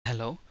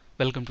Hello,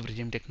 welcome to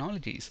Prajim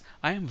Technologies.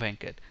 I am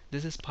Venkat.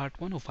 This is part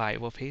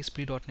 105 of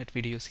ASP.NET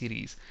video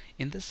series.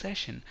 In this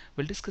session,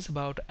 we'll discuss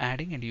about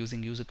adding and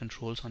using user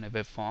controls on a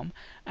web form,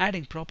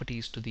 adding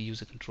properties to the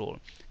user control.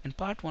 In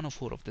part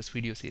 104 of this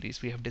video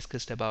series, we have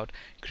discussed about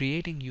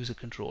creating user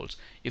controls.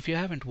 If you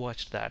haven't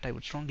watched that, I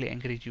would strongly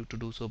encourage you to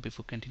do so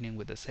before continuing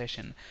with the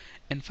session.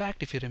 In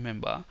fact, if you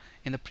remember,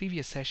 in the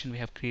previous session, we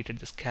have created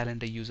this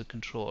calendar user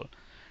control.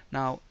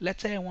 Now,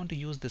 let's say I want to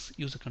use this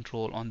user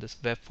control on this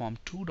webform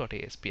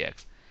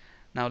 2.aspx.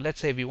 Now,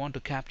 let's say we want to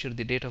capture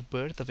the date of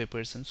birth of a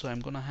person, so I'm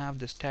going to have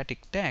the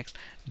static text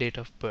date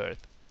of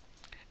birth.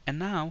 And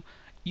now,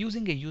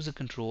 using a user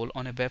control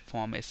on a web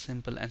form is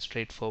simple and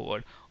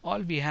straightforward. All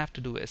we have to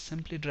do is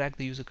simply drag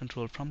the user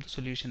control from the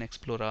Solution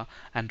Explorer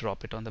and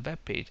drop it on the web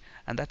page.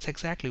 And that's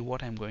exactly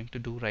what I'm going to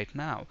do right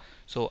now.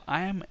 So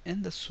I am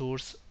in the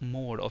source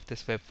mode of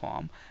this web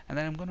form, and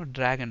then I'm going to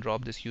drag and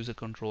drop this user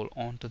control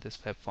onto this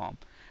web form.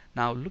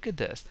 Now look at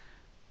this.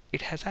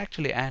 It has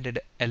actually added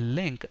a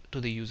link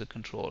to the user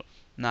control.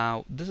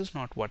 Now this is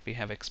not what we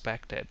have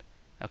expected.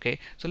 Okay,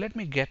 so let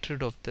me get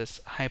rid of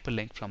this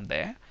hyperlink from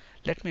there.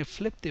 Let me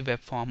flip the web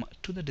form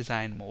to the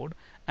design mode,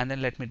 and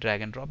then let me drag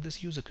and drop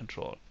this user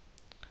control.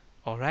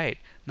 Alright,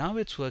 now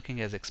it's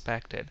working as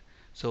expected.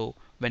 So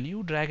when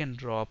you drag and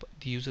drop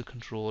the user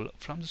control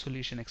from the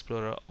Solution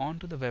Explorer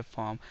onto the web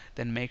form,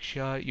 then make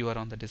sure you are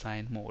on the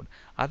design mode.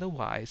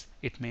 Otherwise,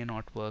 it may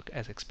not work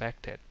as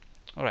expected.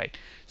 Alright,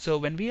 so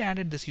when we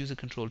added this user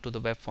control to the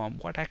web form,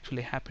 what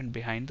actually happened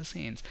behind the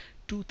scenes?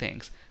 Two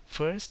things.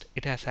 First,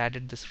 it has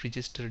added this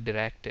register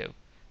directive.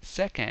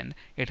 Second,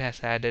 it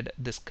has added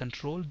this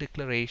control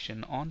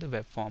declaration on the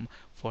web form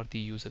for the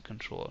user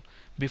control.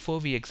 Before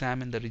we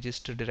examine the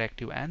register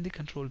directive and the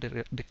control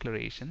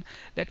declaration,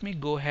 let me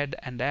go ahead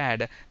and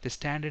add the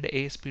standard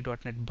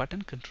ASP.NET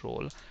button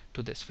control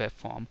to this web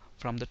form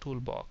from the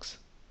toolbox.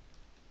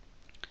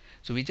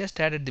 So we just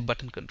added the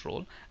button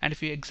control, and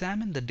if you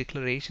examine the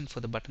declaration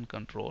for the button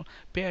control,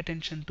 pay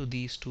attention to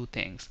these two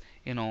things.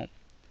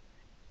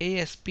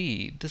 ASP,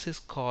 this is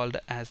called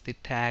as the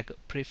tag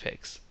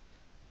prefix,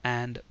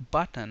 and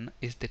button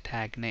is the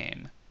tag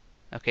name.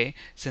 Okay,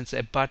 since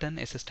a button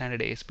is a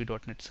standard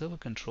ASP.NET server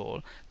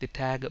control, the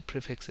tag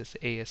prefix is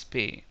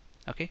ASP.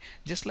 Okay,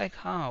 just like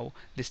how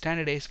the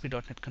standard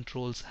ASP.NET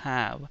controls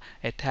have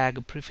a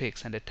tag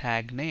prefix and a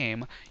tag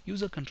name,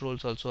 user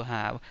controls also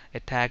have a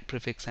tag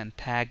prefix and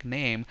tag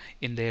name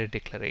in their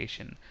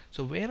declaration.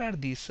 So where are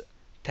these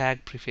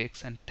tag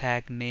prefix and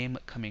tag name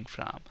coming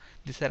from?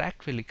 These are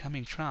actually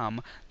coming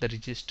from the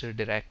register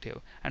directive.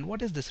 And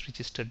what is this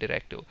register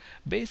directive?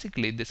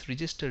 Basically, this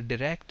register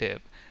directive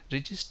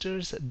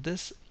registers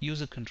this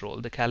user control,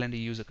 the calendar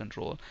user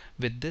control,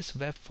 with this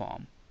web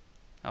form.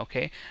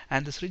 Okay,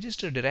 and this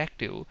register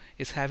directive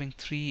is having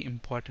three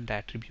important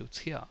attributes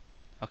here.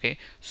 Okay,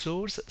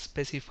 source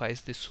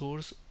specifies the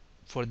source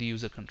for the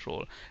user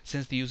control.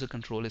 Since the user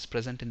control is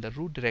present in the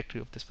root directory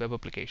of this web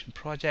application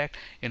project,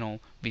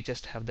 we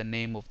just have the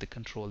name of the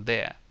control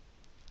there.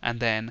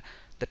 And then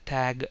the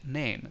tag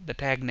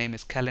name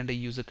is calendar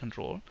user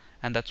control,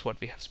 and that's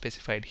what we have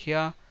specified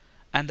here.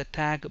 And the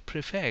tag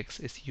prefix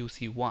is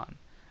UC1,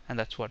 and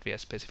that's what we are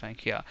specifying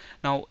here.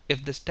 Now,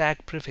 if this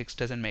tag prefix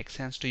doesn't make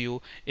sense to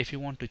you, if you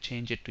want to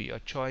change it to your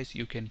choice,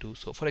 you can do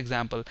so. For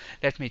example,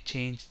 let me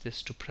change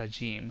this to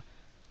Prajim.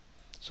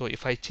 So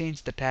if I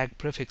change the tag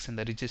prefix in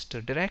the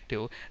register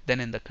directive, then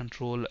in the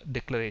control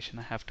declaration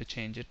I have to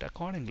change it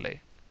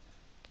accordingly.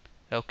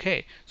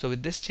 Okay, so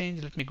with this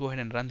change, let me go ahead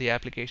and run the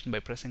application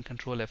by pressing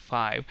Ctrl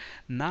F5.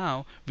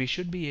 Now we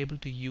should be able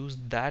to use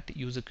that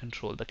user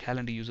control, the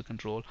calendar user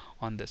control,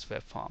 on this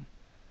web form.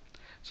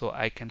 So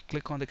I can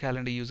click on the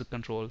calendar user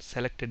control,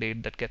 select a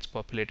date that gets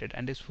populated,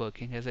 and is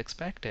working as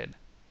expected.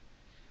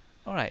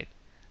 Alright,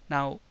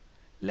 now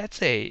let's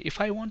say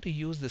if I want to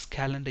use this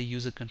calendar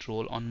user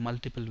control on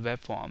multiple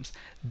web forms,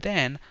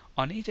 then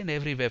on each and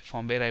every web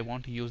form where I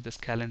want to use this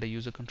calendar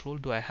user control,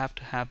 do I have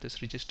to have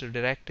this register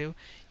directive?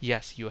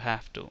 Yes, you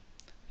have to.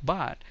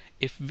 But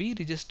if we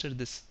register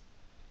this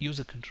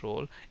user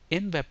control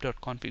in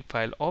web.config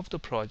file of the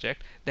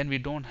project, then we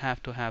don't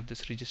have to have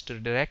this register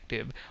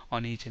directive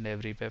on each and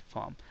every web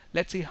form.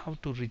 Let's see how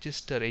to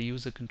register a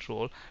user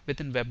control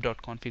within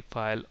web.config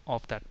file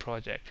of that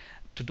project.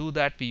 To do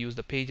that, we use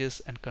the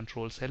pages and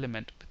controls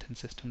element within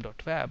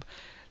system.web.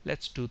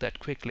 Let's do that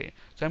quickly.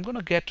 So I'm going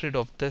to get rid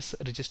of this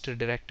register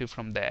directive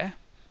from there,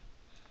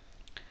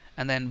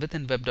 and then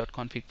within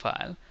web.config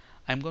file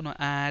I'm going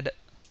to add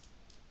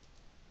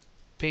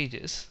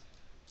pages,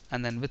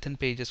 and then within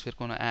pages we're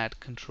going to add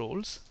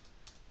controls,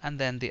 and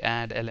then the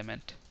add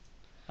element.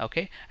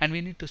 Okay, and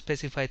we need to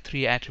specify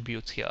three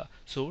attributes here: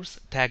 source,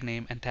 tag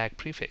name, and tag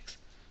prefix.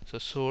 So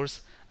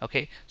source,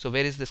 okay, so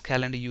where is this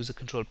calendar user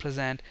control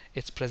present?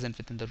 It's present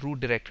within the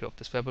root directory of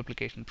this web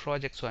application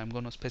project, so I'm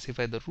going to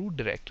specify the root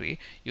directory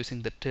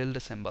using the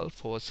tilde symbol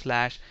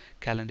 /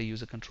 calendar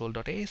user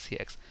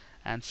control.ascx.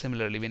 And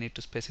similarly, we need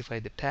to specify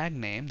the tag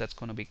name, that's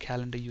going to be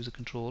calendar user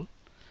control,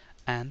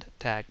 and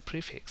tag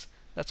prefix,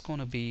 that's going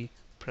to be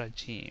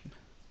Prajim.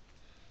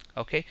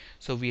 Okay,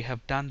 so we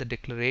have done the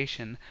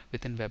declaration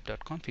within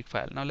web.config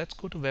file. Now let's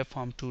go to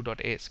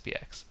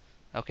webform2.aspx.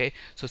 Okay,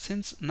 so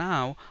since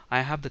now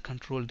I have the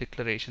control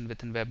declaration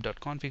within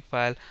web.config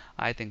file,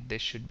 I think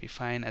this should be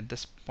fine at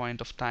this point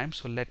of time.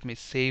 So let me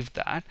save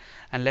that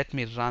and let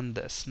me run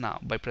this now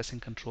by pressing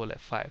Ctrl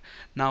F5.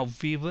 Now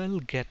we will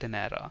get an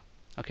error.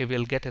 Okay,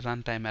 we'll get a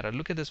runtime error.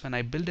 Look at this, when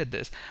I builded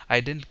this, I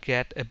didn't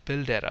get a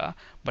build error,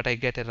 but I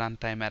get a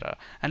runtime error.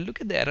 And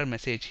look at the error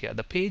message here.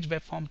 The page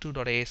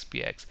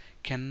webform2.aspx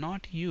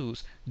cannot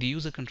use the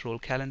user control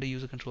calendar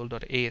user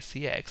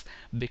control.ascx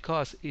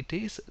because it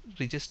is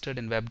registered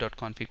in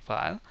web.config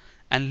file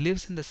and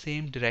lives in the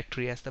same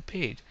directory as the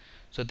page.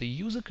 So the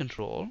user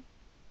control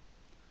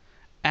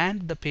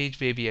and the page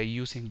where we are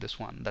using this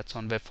one, that's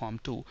on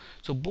webform2.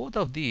 So both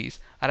of these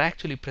are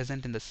actually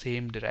present in the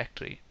same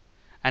directory.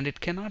 And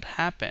it cannot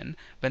happen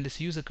when this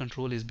user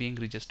control is being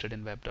registered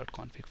in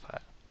web.config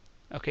file.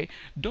 Okay,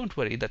 don't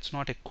worry, that's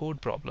not a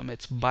code problem,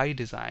 it's by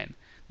design.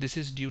 This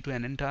is due to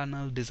an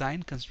internal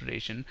design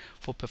consideration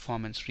for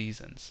performance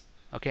reasons.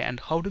 Okay, and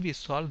how do we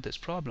solve this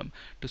problem?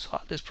 To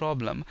solve this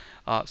problem,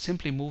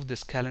 simply move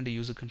this calendar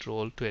user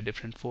control to a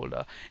different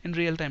folder. In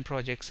real-time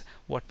projects,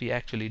 what we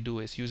actually do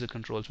is user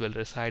controls will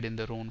reside in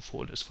their own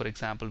folders. For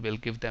example, we'll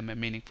give them a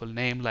meaningful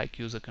name like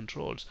user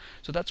controls.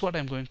 So that's what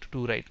I'm going to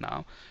do right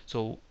now.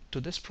 So to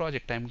this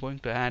project, I'm going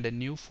to add a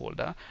new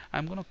folder.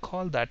 I'm going to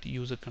call that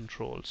user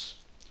controls.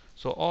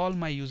 So all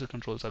my user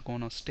controls are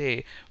going to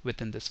stay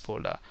within this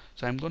folder.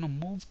 So I'm going to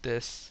move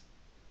this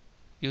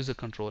user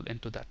control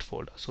into that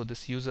folder. So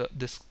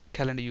this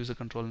calendar user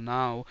control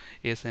now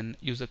is in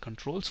user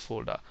controls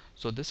folder.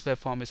 So this web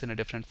form is in a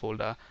different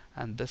folder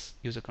and this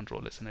user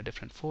control is in a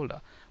different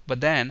folder.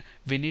 But then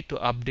we need to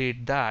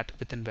update that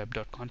within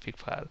web.config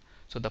file.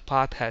 So the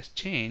path has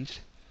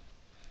changed.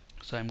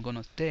 So I'm going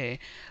to say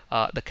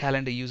the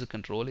calendar user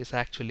control is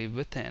actually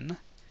within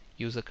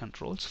user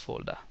controls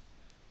folder.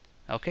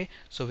 Okay,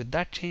 so with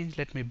that change,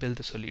 let me build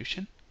the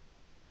solution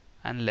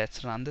and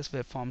let's run this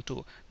web form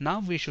too. Now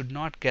we should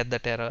not get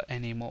that error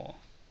anymore.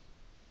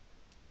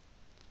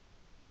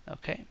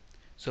 Okay,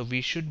 so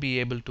we should be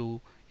able to,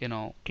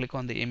 click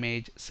on the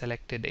image,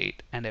 select a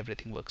date, and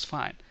everything works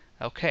fine.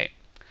 Okay,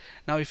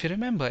 now if you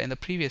remember in the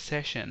previous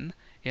session,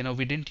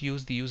 we didn't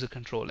use the user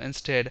control.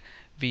 Instead,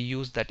 we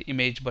used that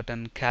image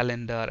button,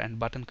 calendar, and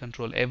button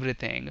control,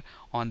 everything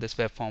on this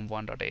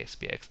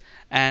webform1.aspx.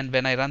 And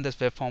when I run this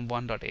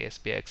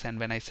webform1.aspx and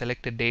when I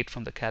select a date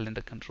from the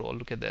calendar control,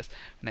 look at this.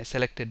 When I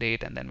select a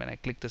date and then when I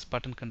click this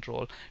button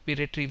control, we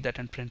retrieve that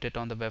and print it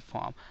on the web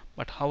form.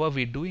 But how are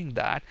we doing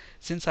that?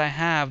 Since I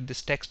have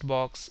this text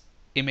box,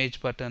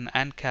 image button,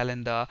 and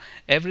calendar,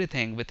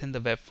 everything within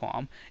the web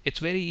form, it's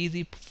very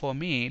easy for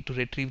me to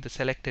retrieve the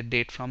selected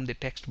date from the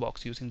text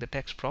box using the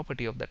text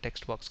property of the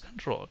text box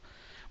control.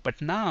 But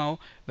now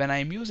when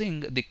I'm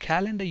using the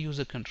calendar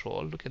user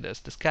control, look at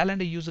this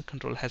calendar user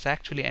control has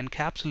actually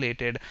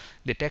encapsulated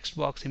the text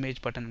box,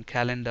 image button, and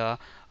calendar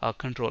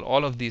control,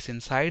 all of these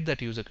inside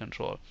that user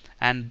control,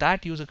 and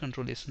that user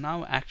control is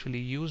now actually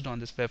used on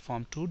this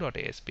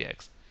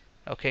webform2.aspx.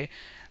 Okay,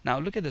 now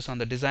look at this, on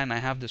the design I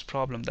have this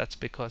problem. That's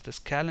because this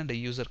calendar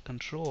user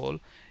control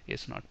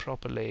is not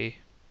properly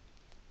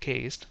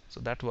cased, so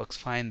that works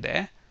fine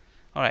there.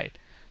 Alright,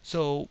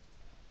 so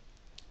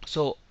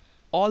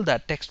all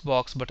that text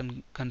box,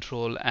 button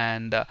control,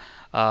 and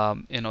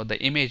the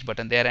image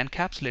button, they are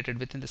encapsulated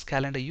within this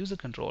calendar user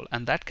control,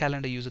 and that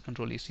calendar user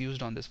control is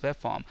used on this web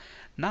form.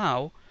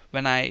 Now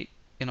when I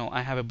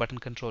have a button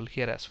control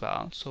here as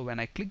well, so when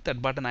I click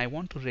that button, I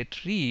want to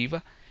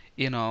retrieve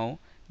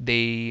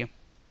the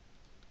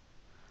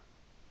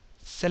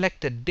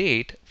selected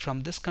date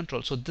from this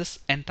control. So this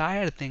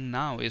entire thing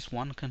now is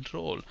one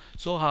control.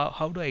 So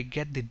how do I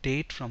get the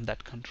date from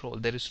that control?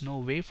 There is no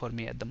way for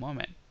me at the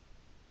moment.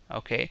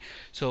 Okay,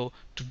 so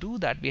to do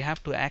that, we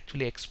have to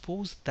actually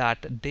expose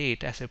that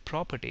date as a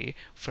property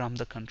from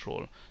the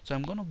control. So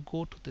I'm going to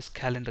go to this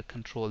calendar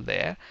control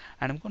there,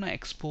 and I'm going to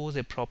expose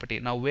a property.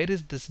 Now where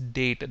is this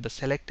date, the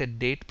selected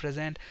date,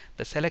 present?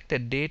 The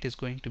selected date is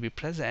going to be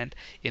present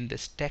in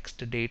this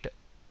text date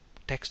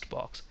text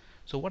box.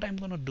 So what I'm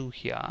going to do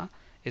here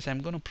is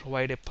I'm going to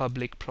provide a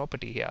public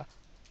property here.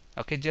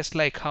 Okay, just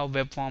like how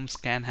web forms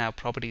can have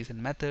properties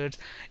and methods,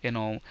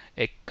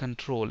 a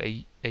control,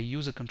 a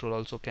user control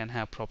also can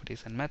have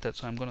properties and methods.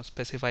 So I'm going to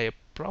specify a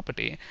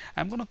property.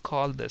 I'm going to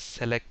call this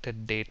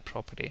selected date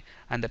property,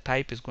 and the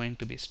type is going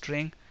to be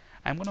string.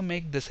 I'm going to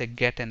make this a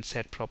get and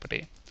set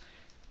property.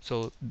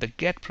 So the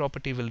get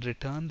property will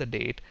return the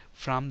date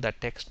from the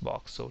text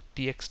box. So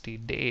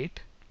txt date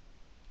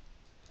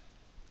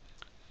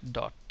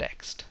dot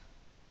text.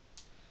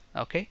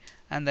 Okay,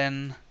 and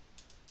then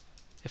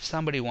if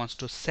somebody wants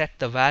to set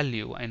the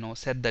value,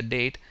 set the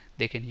date,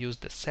 they can use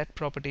the set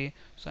property.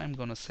 So I'm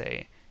going to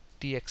say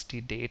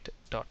txt date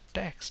dot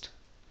text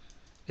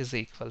is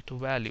equal to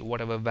value,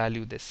 whatever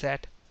value they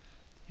set.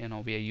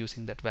 We are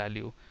using that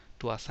value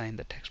to assign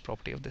the text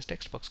property of this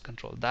text box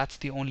control. That's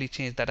the only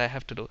change that I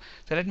have to do.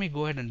 So let me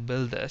go ahead and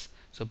build this.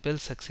 So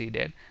build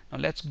succeeded. Now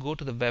let's go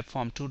to the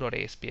webform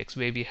 2.aspx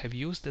where we have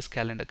used this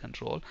calendar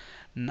control.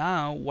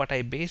 Now what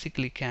I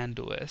basically can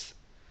do is,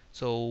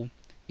 so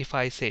if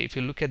I say, if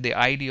you look at the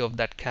ID of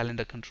that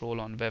calendar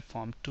control on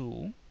webform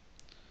 2,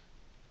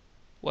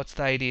 what's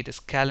the ID? It is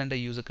calendar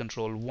user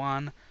control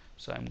 1.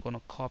 So I'm going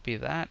to copy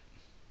that.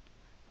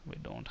 We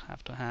don't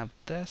have to have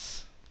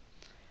this.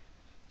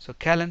 So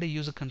calendar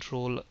user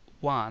control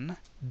 1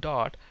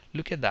 dot,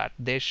 look at that,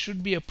 there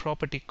should be a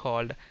property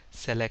called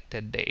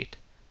selected date,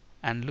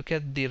 and look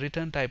at the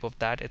return type of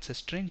that, it's a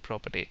string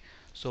property.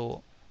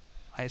 So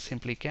I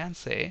simply can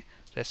say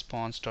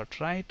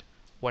response.write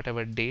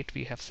whatever date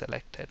we have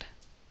selected.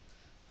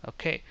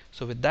 Okay,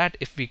 so with that,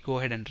 if we go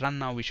ahead and run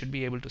now, we should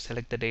be able to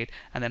select the date,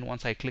 and then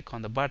once I click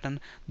on the button,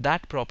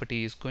 that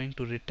property is going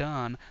to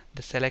return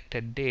the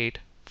selected date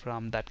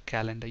from that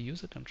calendar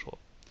user control.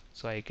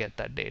 So I get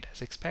that date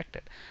as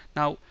expected.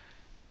 Now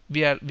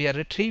we are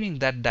retrieving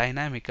that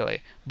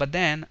dynamically, but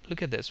then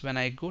look at this. When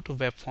I go to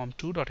webform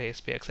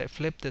 2.aspx, I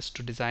flip this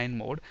to design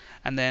mode,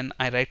 and then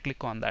I right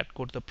click on that,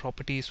 go to the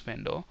properties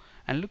window,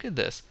 and look at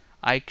this.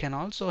 I can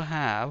also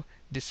have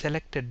the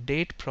selected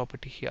date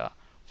property here.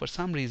 For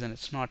some reason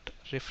it's not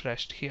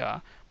refreshed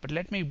here, but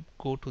let me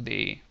go to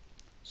the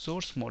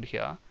source mode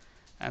here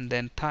and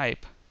then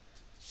type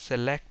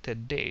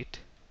selected date.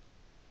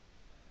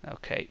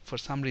 Okay, for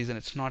some reason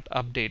it's not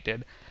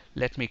updated.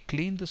 Let me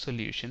clean the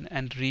solution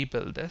and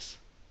rebuild this.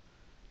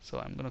 So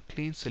I'm going to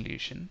clean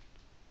solution.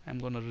 I'm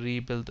going to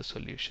rebuild the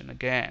solution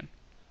again.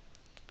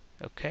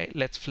 Okay,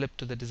 let's flip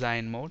to the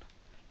design mode.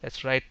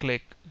 Let's right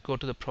click, go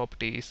to the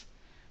properties.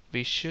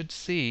 We should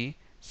see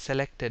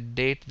selected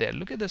date there.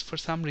 Look at this, for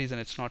some reason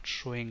it's not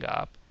showing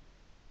up,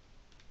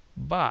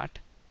 but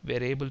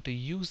we're able to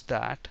use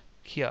that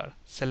here.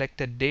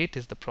 Selected date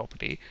is the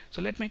property.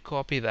 So let me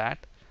copy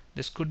that.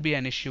 This could be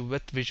an issue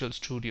with Visual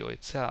Studio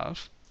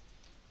itself,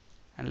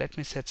 and let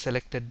me set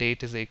selected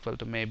date is equal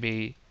to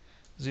maybe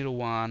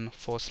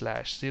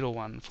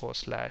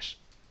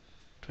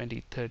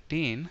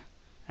 01/01/2013,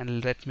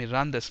 and let me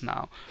run this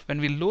now.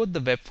 When we load the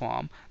web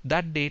form,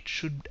 that date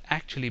should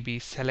actually be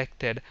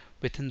selected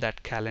within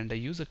that calendar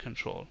user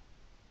control.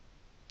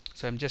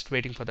 So I'm just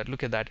waiting for that.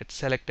 Look at that, it's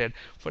selected.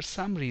 For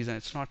some reason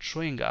it's not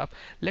showing up.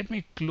 Let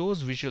me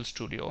close Visual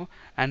Studio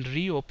and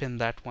reopen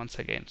that once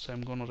again. So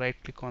I'm going to right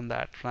click on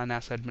that, run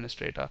as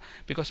administrator,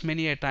 because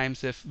many a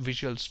times if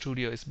Visual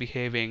Studio is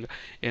behaving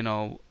in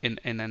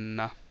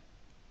an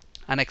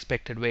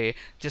unexpected way,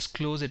 just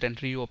close it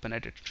and reopen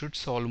it. It should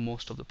solve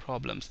most of the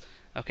problems.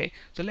 Okay,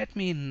 so let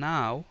me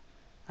now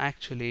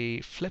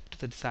actually flip to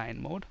the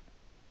design mode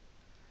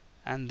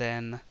and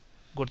then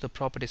go to the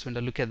properties window.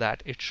 Look at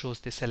that, it shows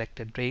the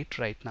selected date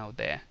right now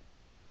there.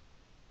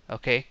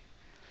 Okay,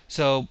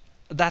 so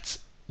that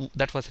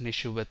was an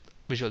issue with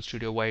Visual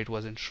Studio, why it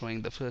wasn't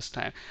showing the first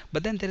time.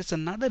 But then there is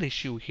another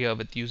issue here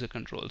with user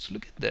controls.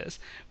 Look at this,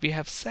 we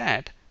have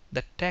set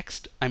the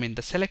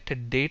the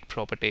selected date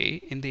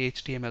property in the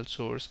HTML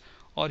source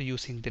or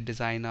using the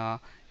designer,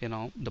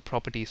 the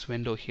properties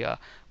window here.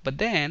 But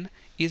then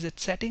is it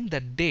setting the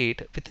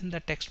date within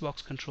the text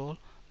box control?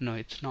 No,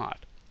 it's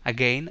not.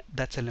 Again,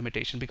 that's a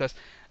limitation, because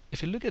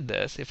if you look at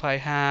this, if I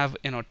have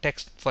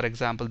text, for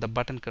example the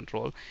button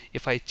control,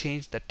 if I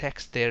change the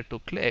text there to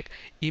click,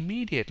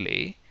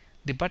 immediately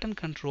the button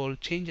control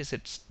changes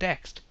its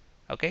text.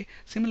 Okay,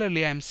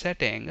 similarly I'm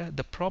setting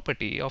the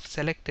property of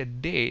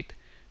selected date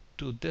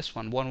to this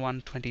one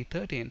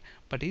 1/1/2013,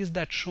 but is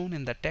that shown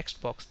in the text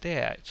box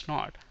there? It's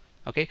not.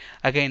 Okay,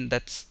 again,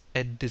 that's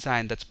a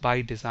design, that's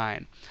by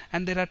design,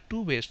 and there are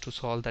two ways to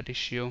solve that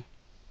issue.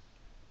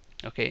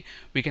 Okay,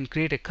 we can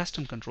create a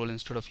custom control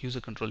instead of user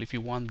control if you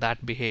want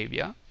that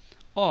behavior,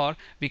 or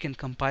we can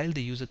compile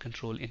the user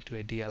control into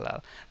a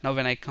DLL. Now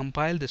when I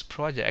compile this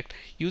project,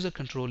 calendar user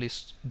control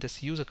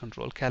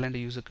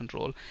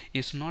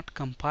is not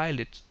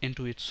compiled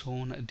into its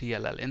own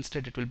DLL.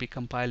 Instead it will be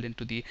compiled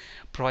into the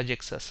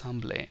project's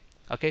assembly.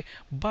 Okay,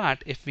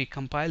 but if we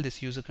compile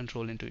this user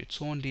control into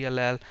its own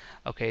DLL,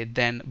 okay,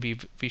 then we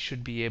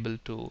should be able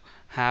to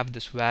have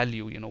this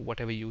value,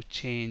 whatever you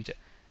change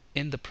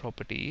in the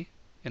property,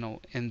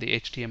 in the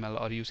HTML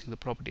or using the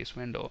properties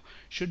window,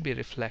 should be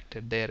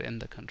reflected there in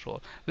the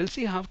control. We'll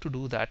see how to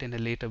do that in a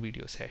later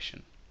video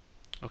session.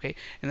 Okay,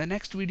 in the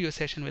next video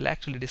session we'll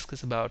actually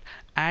discuss about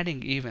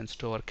adding events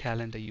to our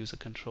calendar user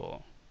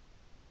control.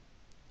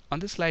 On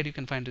this slide you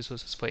can find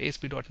resources for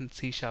ASP.NET,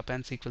 C#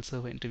 and SQL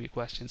Server interview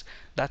questions.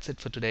 That's it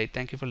for today.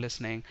 Thank you for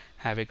listening.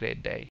 Have a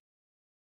great day.